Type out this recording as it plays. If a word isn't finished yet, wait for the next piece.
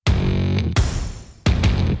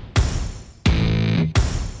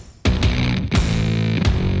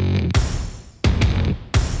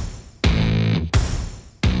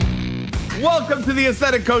Welcome to the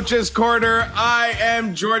Aesthetic Coaches Corner. I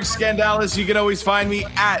am George Scandalis. You can always find me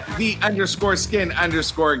at _skin_guy.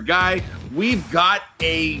 We've got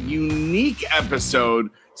a unique episode.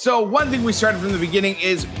 So one thing we started from the beginning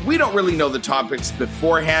is we don't really know the topics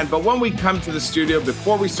beforehand, but when we come to the studio,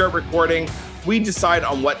 before we start recording, we decide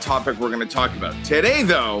on what topic we're going to talk about. Today,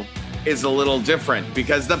 though, is a little different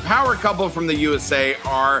because the power couple from the USA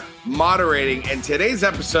are moderating, and today's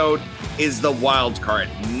episode is the wild card.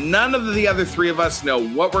 None of the other three of us know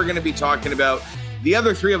what we're going to be talking about. The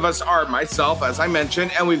other three of us are myself, as I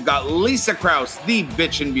mentioned, and we've got Lisa Krause, the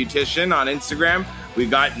Bitchin' Beautician on Instagram.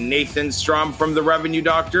 We've got Nathan Strom from The Revenue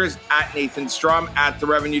Doctors, at Nathan Strom, at The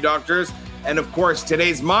Revenue Doctors. And of course,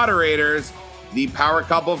 today's moderators, the power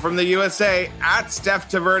couple from the USA, at Steph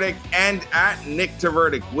Tverdik and at Nick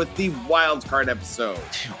Tverdik with the wildcard episode.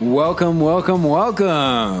 Welcome.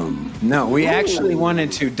 No, we actually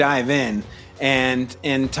wanted to dive in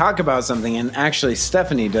and talk about something, and actually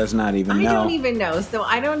Stephanie does not even know. I don't even know, so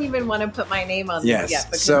I don't even want to put my name on this yet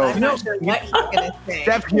because I'm not sure what he's going to say.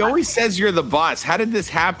 Steph, he always says you're the boss. How did this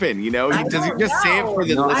happen? You know, does he just say it for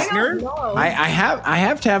the listener? I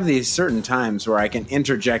have to have these certain times where I can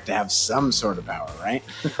interject to have some sort of power, right?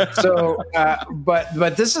 So,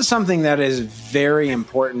 but this is something that is very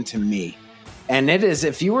important to me, and it is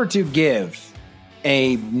if you were to give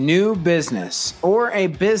a new business or a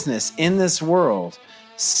business in this world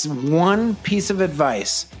one piece of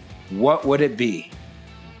advice, what would it be?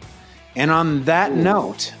 And on that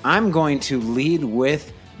note, I'm going to lead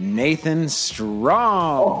with Nathan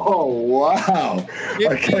Strom. Oh, wow.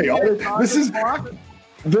 Okay,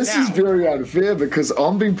 this is very unfair because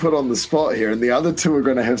I'm being put on the spot here, and the other two are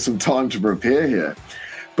going to have some time to prepare here.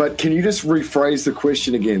 But can you just rephrase the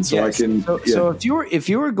question again so I can? So if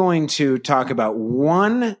you were going to talk about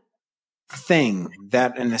one thing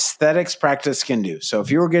that an aesthetics practice can do, so if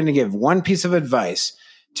you were going to give one piece of advice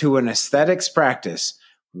to an aesthetics practice,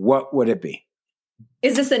 what would it be?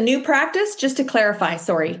 Is this a new practice? Just to clarify,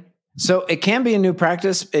 sorry. So it can be a new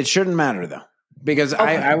practice. It shouldn't matter though, because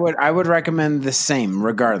okay. I would recommend the same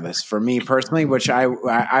regardless for me personally, which I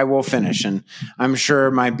will finish, and I'm sure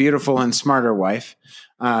my beautiful and smarter wife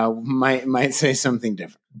might say something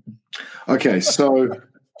different. Okay, so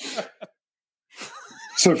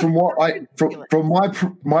from what from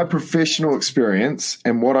my professional experience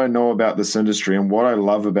and what I know about this industry and what I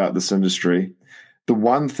love about this industry, the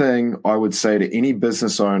one thing I would say to any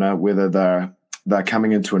business owner, whether they're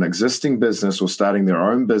coming into an existing business or starting their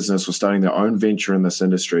own business or starting their own venture in this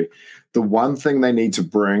industry, the one thing they need to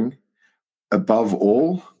bring above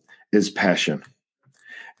all is passion.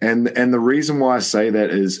 And the reason why I say that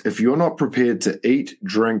is if you're not prepared to eat,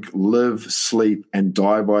 drink, live, sleep, and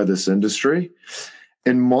die by this industry,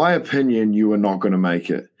 in my opinion, you are not going to make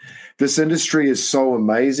it. This industry is so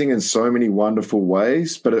amazing in so many wonderful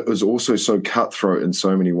ways, but it is also so cutthroat in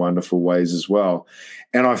so many wonderful ways as well.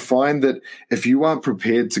 And I find that if you aren't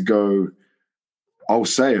prepared to go, I'll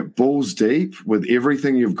say it, balls deep with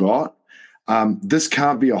everything you've got, this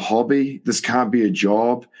can't be a hobby. This can't be a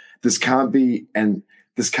job. This can't be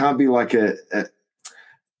like a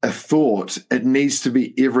thought. It needs to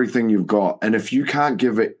be everything you've got. And if you can't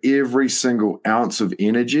give it every single ounce of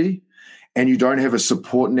energy and you don't have a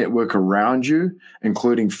support network around you,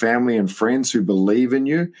 including family and friends who believe in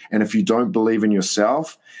you, and if you don't believe in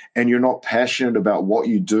yourself and you're not passionate about what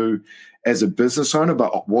you do as a business owner,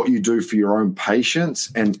 but what you do for your own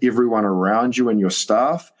patients and everyone around you and your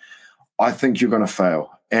staff, I think you're going to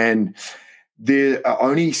fail. And there are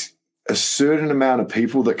only a certain amount of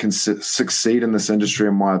people that can succeed in this industry,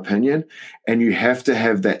 in my opinion, and you have to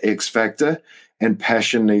have that X factor, and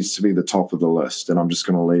passion needs to be the top of the list. And I'm just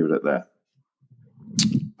going to leave it at that.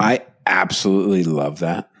 I absolutely love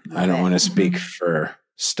that. I don't want to speak for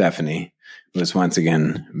Stephanie, who is once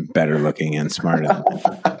again better looking and smarter than me.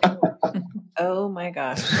 Oh my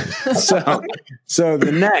gosh. So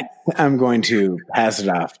the next, I'm going to pass it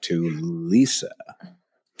off to Lisa.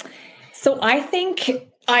 So I think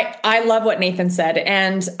I love what Nathan said,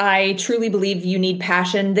 and I truly believe you need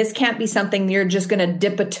passion. This can't be something you're just going to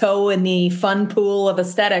dip a toe in the fun pool of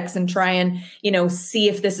aesthetics and try and, see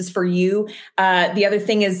if this is for you. The other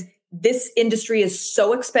thing is this industry is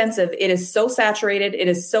so expensive. It is so saturated. It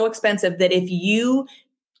is so expensive that if you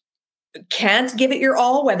can't give it your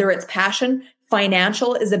all, whether it's passion,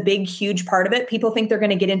 financial is a big, huge part of it. People think they're going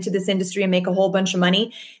to get into this industry and make a whole bunch of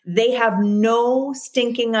money. They have no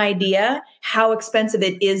stinking idea how expensive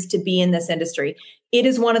it is to be in this industry. It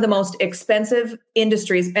is one of the most expensive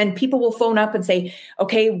industries, and people will phone up and say,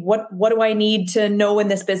 okay, what do I need to know in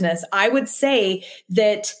this business? I would say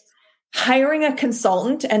that hiring a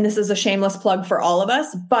consultant, and this is a shameless plug for all of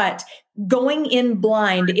us, but going in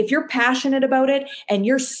blind, if you're passionate about it and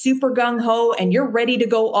you're super gung-ho and you're ready to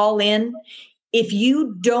go all in, if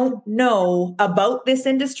you don't know about this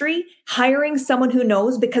industry, hiring someone who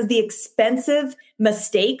knows, because the expensive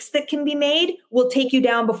mistakes that can be made will take you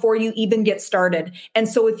down before you even get started. And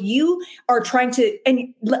so if you are trying to,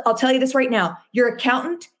 and I'll tell you this right now, your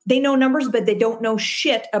accountant, they know numbers, but they don't know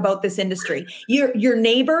shit about this industry. Your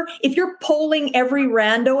neighbor, if you're polling every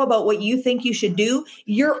rando about what you think you should do,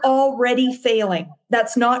 you're already failing.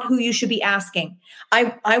 That's not who you should be asking.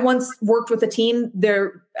 I once worked with a team,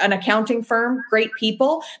 they're an accounting firm, great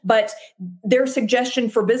people, but their suggestion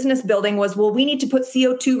for business building was, well, we need to put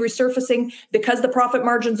CO2 resurfacing because the profit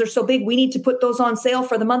margins are so big. We need to put those on sale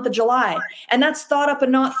for the month of July. And that's thought up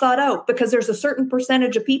and not thought out, because there's a certain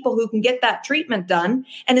percentage of people who can get that treatment done.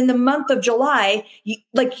 And in the month of July,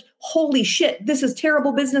 holy shit, this is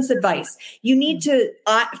terrible business advice. You need to,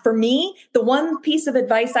 for me, the one piece of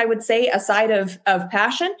advice I would say aside of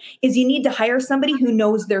passion is you need to hire somebody who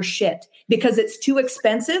knows their shit, because it's too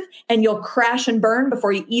expensive and you'll crash and burn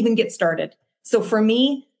before you even get started. So for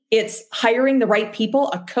me, it's hiring the right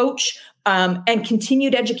people, a coach, and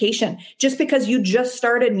continued education. Just because you just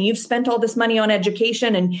started and you've spent all this money on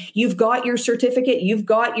education and you've got your certificate, you've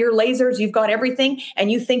got your lasers, you've got everything,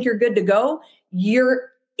 and you think you're good to go,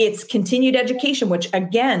 it's continued education, which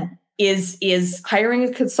again is hiring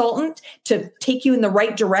a consultant to take you in the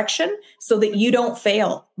right direction so that you don't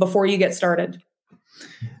fail before you get started.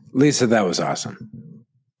 Lisa, that was awesome.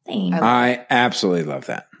 Thanks. I absolutely love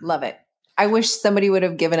that. Love it. I wish somebody would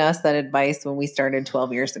have given us that advice when we started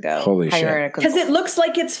 12 years ago. Holy shit. Because it looks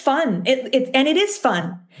like it's fun. And it is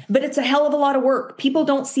fun, but it's a hell of a lot of work. People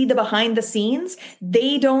don't see the behind the scenes.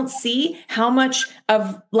 They don't see how much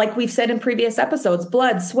of, like we've said in previous episodes,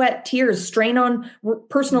 blood, sweat, tears, strain on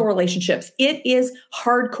personal relationships. It is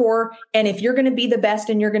hardcore. And if you're going to be the best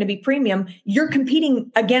and you're going to be premium, you're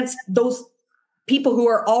competing against those people who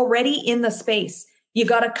are already in the space. You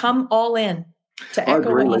got to come all in. To echo I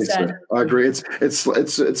agree, what you Lisa. said. I agree.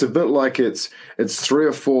 It's a bit like it's 3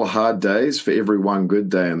 or 4 hard days for every one good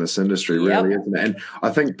day in this industry, really, isn't it? And I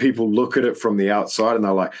think people look at it from the outside and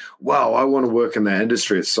they're like, wow, I want to work in that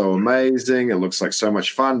industry. It's so amazing. It looks like so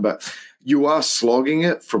much fun. But you are slogging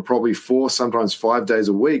it for probably 4, sometimes 5 days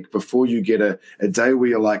a week before you get a day where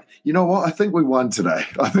you're like, you know what? I think we won today.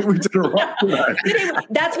 I think we did it right today.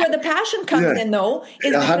 That's where the passion comes in, though.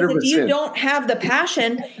 Is because 100%. If you don't have the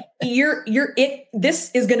passion,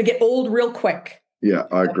 this is going to get old real quick. Yeah,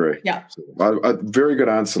 I agree. Yeah. Very good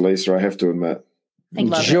answer, Lisa, I have to admit.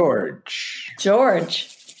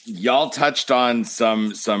 George. Y'all touched on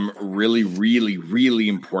some really, really, really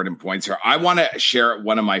important points here. I want to share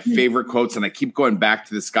one of my favorite quotes, and I keep going back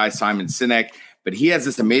to this guy, Simon Sinek, but he has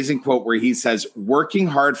this amazing quote where he says, working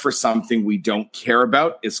hard for something we don't care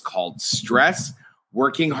about is called stress.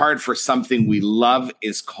 Working hard for something we love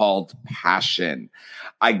is called passion.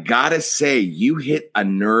 I gotta say, you hit a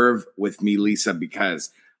nerve with me, Lisa, because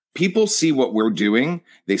people see what we're doing.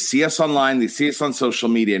 They see us online. They see us on social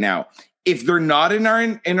media now. If they're not in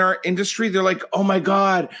our industry, they're like, oh my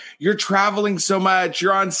God, you're traveling so much.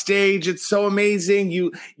 You're on stage. It's so amazing.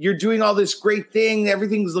 You're doing all this great thing.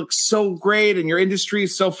 Everything looks so great. And your industry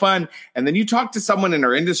is so fun. And then you talk to someone in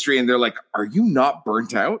our industry and they're like, are you not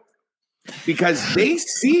burnt out? Because they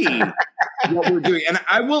see what we're doing. And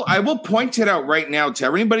I will point it out right now to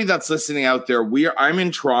everybody that's listening out there. I'm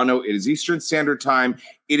in Toronto. It is Eastern Standard Time.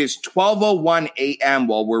 It is 12:01 a.m.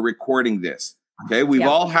 while we're recording this. Okay, we've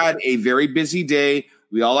all had a very busy day.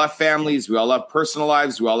 We all have families. We all have personal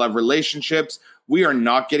lives. We all have relationships. We are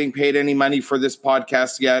not getting paid any money for this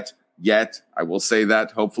podcast yet. I will say that.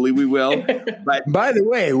 Hopefully we will. But by the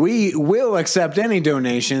way, we will accept any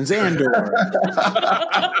donations and or.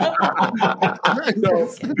 So,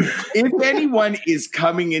 if anyone is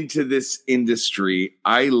coming into this industry,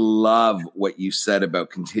 I love what you said about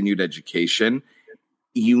continued education.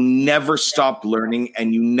 You never stop learning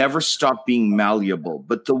and you never stop being malleable.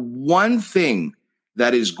 But the one thing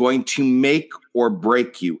that is going to make or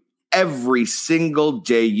break you every single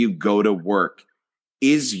day you go to work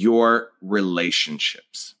is your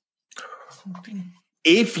relationships.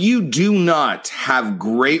 If you do not have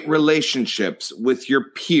great relationships with your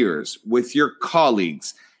peers, with your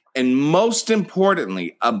colleagues, and most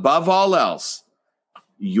importantly, above all else,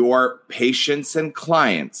 your patients and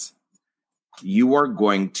clients, you are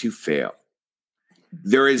going to fail.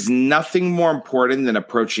 There is nothing more important than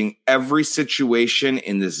approaching every situation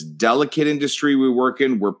in this delicate industry we work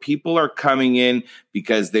in where people are coming in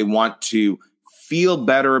because they want to feel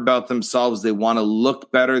better about themselves. They want to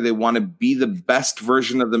look better. They want to be the best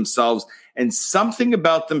version of themselves. And something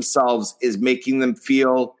about themselves is making them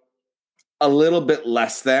feel a little bit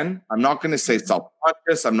less than. I'm not going to say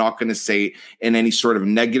self-conscious. I'm not going to say in any sort of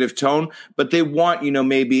negative tone, but they want,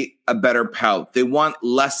 maybe a better pout. They want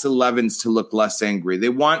less 11s to look less angry. They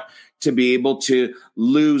want to be able to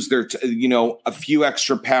lose their, a few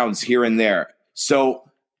extra pounds here and there. So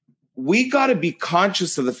we got to be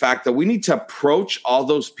conscious of the fact that we need to approach all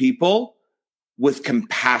those people with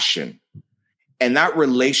compassion, and that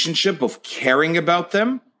relationship of caring about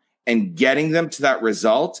them and getting them to that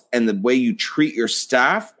result, and the way you treat your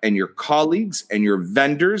staff and your colleagues and your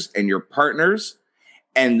vendors and your partners,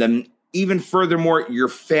 and then even furthermore, your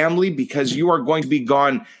family, because you are going to be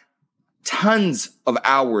gone tons of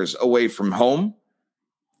hours away from home.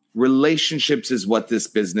 Relationships is what this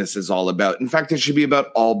business is all about. In fact, it should be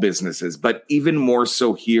about all businesses, but even more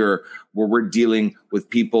so here, where we're dealing with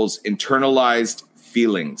people's internalized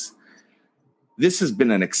feelings. This has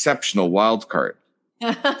been an exceptional wild card.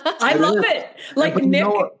 I love it. Like, Nick,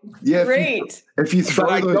 great. If you throw,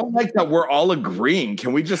 I don't like that we're all agreeing.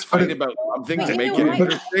 Can we just fight about something to make it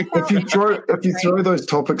interesting? If you throw those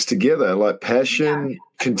topics together, like passion,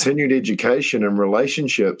 continued education, and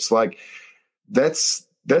relationships, like that's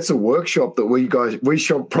a workshop that we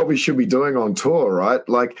probably should be doing on tour, right?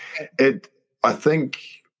 Like it. I think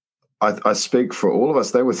I speak for all of us.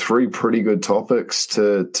 They were 3 pretty good topics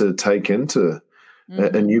to take into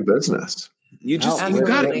a new business. You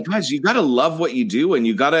gotta love what you do, and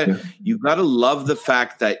you gotta love the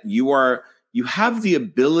fact that you have the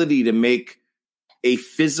ability to make a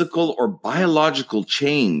physical or biological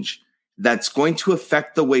change that's going to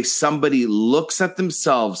affect the way somebody looks at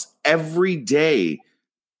themselves every day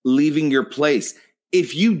leaving your place.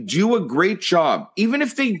 If you do a great job, even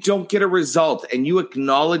if they don't get a result, and you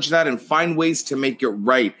acknowledge that and find ways to make it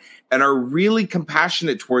right and are really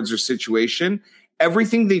compassionate towards their situation,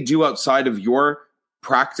 everything they do outside of your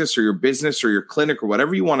practice or your business or your clinic or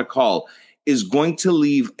whatever you want to call is going to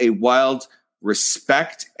leave a wild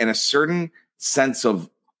respect and a certain sense of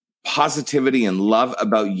positivity and love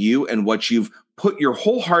about you and what you've put your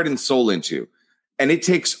whole heart and soul into. And it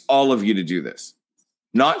takes all of you to do this.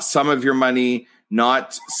 Not some of your money,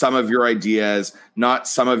 not some of your ideas, not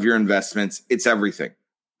some of your investments. It's everything.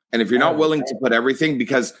 And if you're not willing to put everything,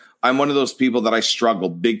 because I'm one of those people that I struggle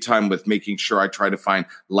big time with making sure I try to find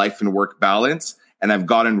life and work balance. And I've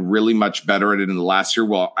gotten really much better at it in the last year.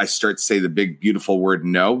 Well, I start to say the big, beautiful word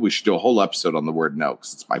no. We should do a whole episode on the word no,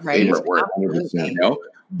 because it's my favorite word.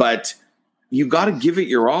 But you got to give it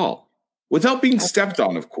your all without being stepped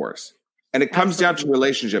on, of course. And it comes down to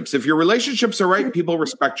relationships. If your relationships are right, people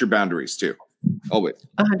respect your boundaries too. Always.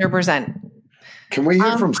 100%. Can we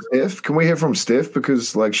hear from Steph?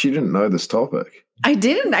 Because she didn't know this topic. I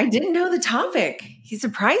didn't know the topic. He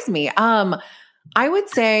surprised me. I would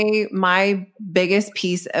say my biggest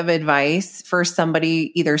piece of advice for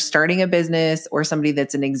somebody either starting a business or somebody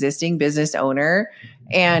that's an existing business owner,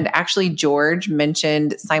 and actually George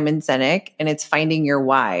mentioned Simon Sinek, and it's finding your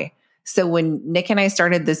why. So when Nick and I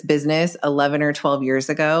started this business 11 or 12 years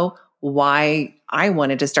ago, why I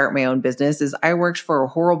wanted to start my own business is I worked for a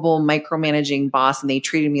horrible micromanaging boss, and they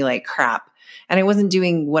treated me like crap. And I wasn't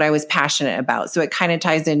doing what I was passionate about. So it kind of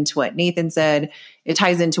ties into what Nathan said. It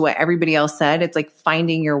ties into what everybody else said. It's like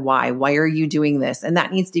finding your why. Why are you doing this? And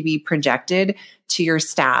that needs to be projected to your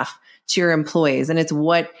staff, to your employees. And it's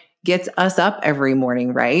what gets us up every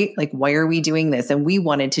morning, right? Like, why are we doing this? And we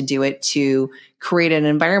wanted to do it to create an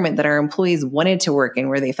environment that our employees wanted to work in,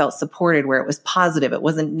 where they felt supported, where it was positive, it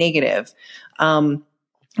wasn't negative.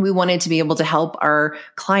 We wanted to be able to help our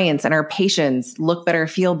clients and our patients look better,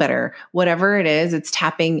 feel better. Whatever it is, it's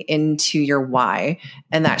tapping into your why.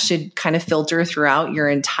 And that should kind of filter throughout your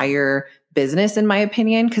entire business, in my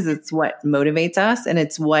opinion, because it's what motivates us and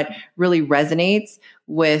it's what really resonates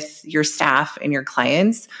with your staff and your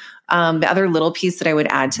clients. The other little piece that I would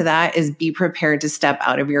add to that is be prepared to step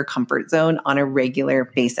out of your comfort zone on a regular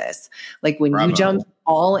basis. Like when you jump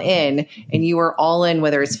all in and you are all in,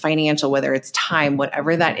 whether it's financial, whether it's time,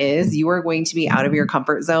 whatever that is, you are going to be out of your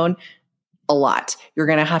comfort zone a lot. You're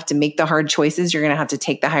going to have to make the hard choices. You're going to have to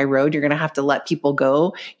take the high road. You're going to have to let people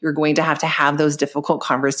go. You're going to have those difficult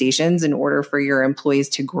conversations in order for your employees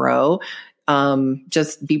to grow.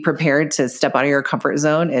 Just be prepared to step out of your comfort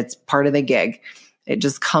zone. It's part of the gig. It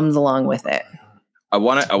just comes along with it. I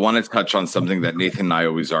want to touch on something that Nathan and I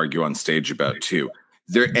always argue on stage about too.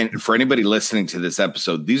 And for anybody listening to this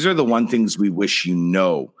episode, these are the one things we wish you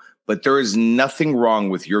know. But there is nothing wrong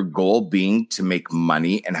with your goal being to make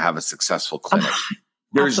money and have a successful clinic.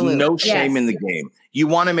 There's no shame in the game. You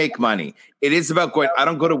want to make money. It is about going, I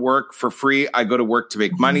don't go to work for free. I go to work to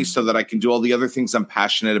make money so that I can do all the other things I'm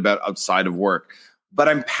passionate about outside of work. But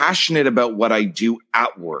I'm passionate about what I do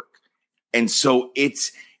at work. And so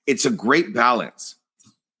it's a great balance.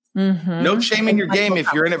 Mm-hmm. No shame in your game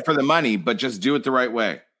if you're in it for the money, but just do it the right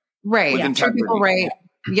way. Right. Treat people right.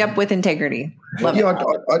 Yep. With integrity. Love it.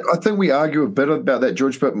 I think we argue a bit about that,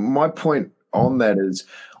 George, but my point on that is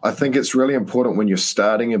I think it's really important when you're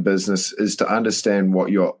starting a business is to understand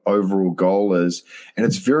what your overall goal is. And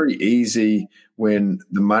it's very easy when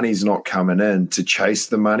the money's not coming in to chase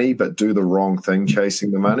the money, but do the wrong thing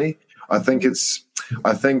chasing the money. I think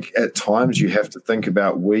at times you have to think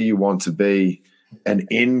about where you want to be, an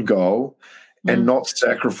end goal, and not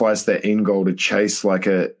sacrifice that end goal to chase like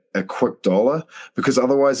a quick dollar, because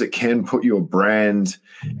otherwise it can put your brand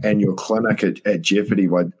and your clinic at jeopardy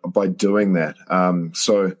by doing that.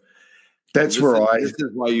 So that's this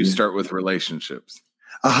is why you start with relationships.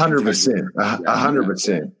 100%,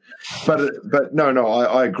 100%. But no,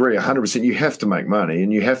 I agree 100%. You have to make money,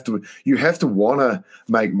 and you have to want to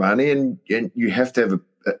make money, and you have to have a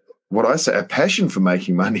passion for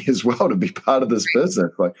making money as well to be part of this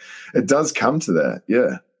business. Like it does come to that.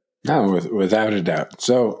 Yeah. No, without a doubt.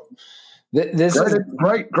 So this is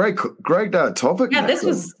great topic. Yeah, this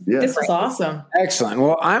was awesome. Excellent.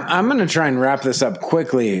 Well, I'm going to try and wrap this up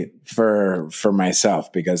quickly for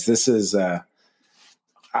myself, because this is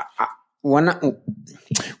when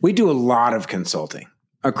we do a lot of consulting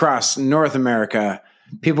across North America.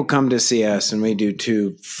 People come to see us and we do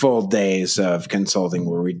 2 full days of consulting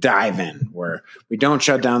where we dive in, where we don't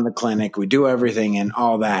shut down the clinic. We do everything and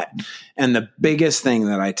all that. And the biggest thing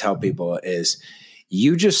that I tell people is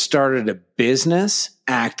you just started a business,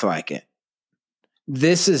 act like it.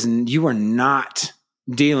 You are not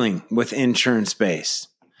dealing with insurance based.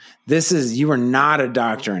 You are not a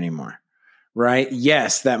doctor anymore, right?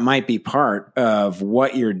 Yes, that might be part of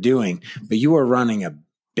what you're doing, but you are running a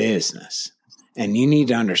business. And you need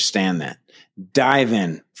to understand that. Dive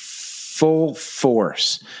in full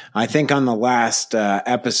force. I think on the last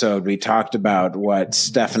episode, we talked about what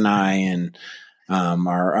Steph and I and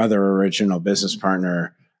our other original business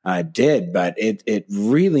partner did, but it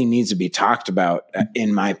really needs to be talked about,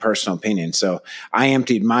 in my personal opinion. So I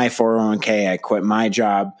emptied my 401k. I quit my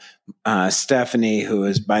job. Stephanie, who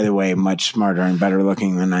is, by the way, much smarter and better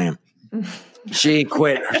looking than I am, she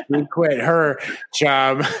quit her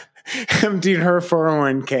job. Emptied her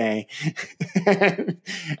 401k.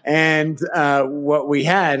 And what we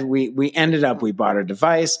had, we ended up, we bought a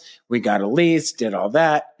device, we got a lease, did all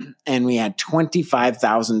that, and we had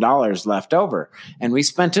 $25,000 left over. And we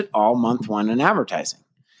spent it all month 1 in advertising.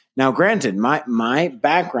 Now, granted, my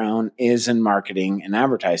background is in marketing and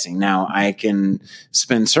advertising. Now, I can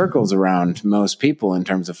spin circles around most people in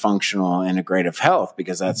terms of functional integrative health,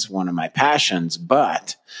 because that's one of my passions.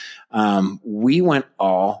 But we went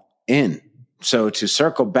all in. So to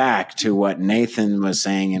circle back to what Nathan was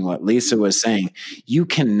saying and what Lisa was saying, you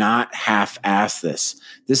cannot half-ass this.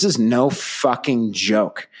 This is no fucking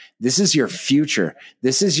joke. This is your future.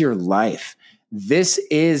 This is your life. This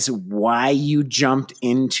is why you jumped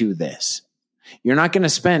into this. You're not going to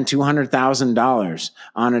spend $200,000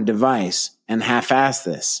 on a device and half-ass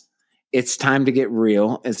this. It's time to get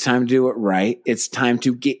real. It's time to do it right. It's time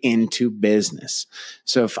to get into business.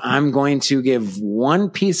 So if I'm going to give one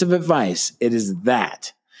piece of advice, it is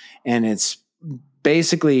that. And it's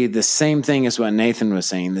basically the same thing as what Nathan was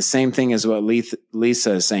saying, the same thing as what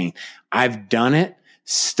Lisa is saying. I've done it.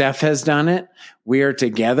 Steph has done it. We are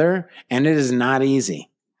together, and it is not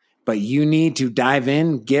easy. But you need to dive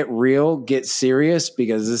in, get real, get serious,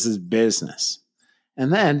 because this is business.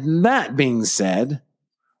 And then that being said,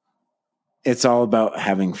 it's all about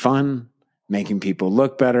having fun, making people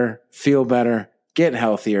look better, feel better, get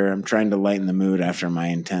healthier. I'm trying to lighten the mood after my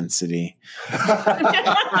intensity.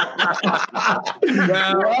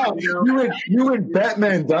 Wow, you went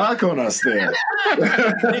Batman dark on us there.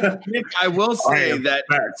 Nick, I will say that,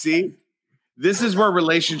 see, this is where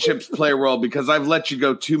relationships play a role, because I've let you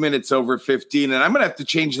go 2 minutes over 15, and I'm going to have to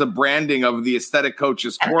change the branding of the Aesthetic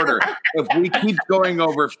Coaches Quarter if we keep going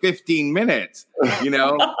over 15 minutes.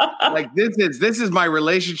 Like this is my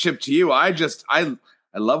relationship to you. I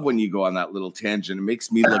love when you go on that little tangent. It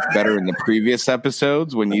makes me look better in the previous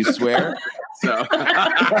episodes when you swear. So,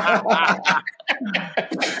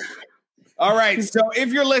 all right. So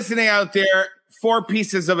if you're listening out there, 4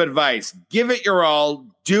 pieces of advice: give it your all.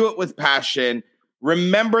 Do it with passion.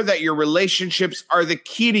 Remember that your relationships are the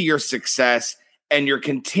key to your success, and your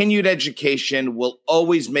continued education will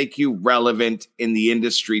always make you relevant in the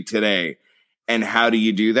industry today. And how do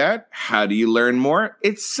you do that? How do you learn more?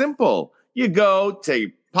 It's simple. you go to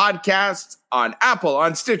podcasts on Apple,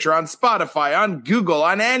 on Stitcher, on Spotify, on Google,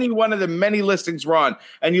 on any one of the many listings we're on,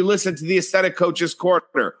 and you listen to the Aesthetic Coaches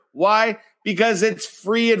Corner. Why? Because it's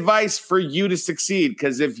free advice for you to succeed.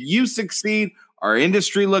 Because if you succeed, our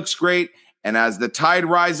industry looks great. And as the tide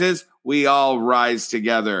rises, we all rise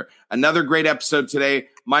together. Another great episode today.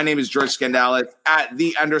 My name is George Skandalis at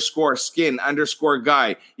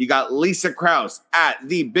 @the_skin_guy. You got Lisa Krause at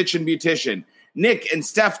the Bitchin' Beautician. Nick and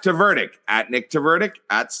Steph Tverdik at Nick Tverdik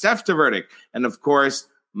at Steph Tverdik. And of course,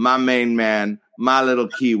 my main man, my little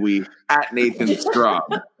Kiwi at Nathan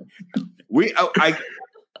Straub.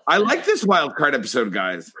 I like this wild card episode,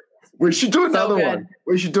 guys. We should do another one.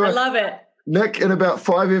 We should do it. I love it. Nick, in about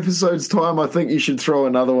 5 episodes' time, I think you should throw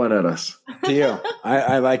another one at us. Deal.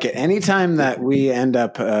 I like it. Anytime that we end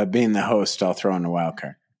up being the host, I'll throw in a wild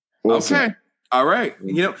card. Awesome. Okay. All right.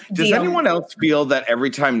 Does anyone else feel that every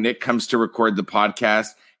time Nick comes to record the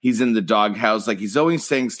podcast, he's in the doghouse? Like he's always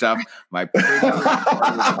saying stuff.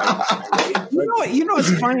 You know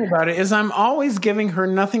what's funny about it is I'm always giving her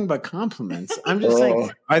nothing but compliments. I'm just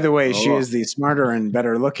saying, by the way, she is the smarter and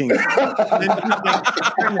better looking. And I'm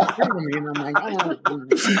like,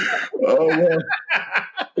 oh, yeah.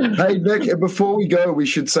 Hey, Nick, before we go, we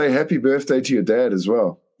should say happy birthday to your dad as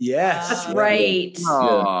well. yes. That's right.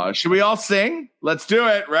 Oh, yeah. Should we all sing? Let's do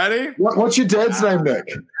it. Ready? What's your dad's name,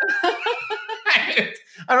 Nick?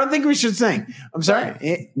 I don't think we should sing. I'm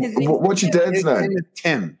sorry. What's your dad's name? His name is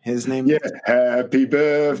Tim. His name is Happy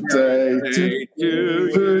birthday to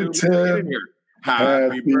you, Tim.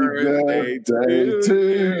 Happy birthday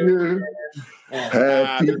to you.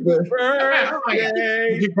 Happy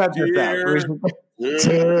birthday. You got this out.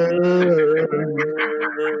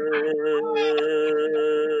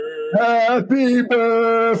 Happy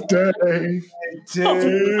birthday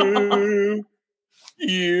to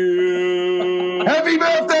you. Happy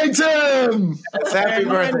birthday, Tim. Happy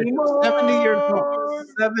birthday. 70 years old.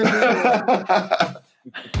 70 years old.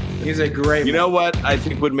 He's a great You know what I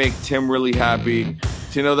think would make Tim really happy?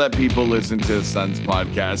 To know that people listen to his son's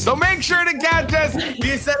podcast. So make sure to catch us,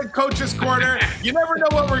 the Aesthetic Coaches Corner. You never know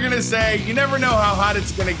what we're going to say. You never know how hot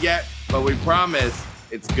it's going to get, but we promise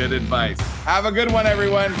it's good advice. Have a good one,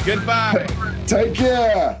 everyone. Goodbye. Take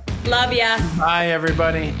care. Love ya. Bye,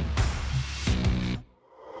 everybody.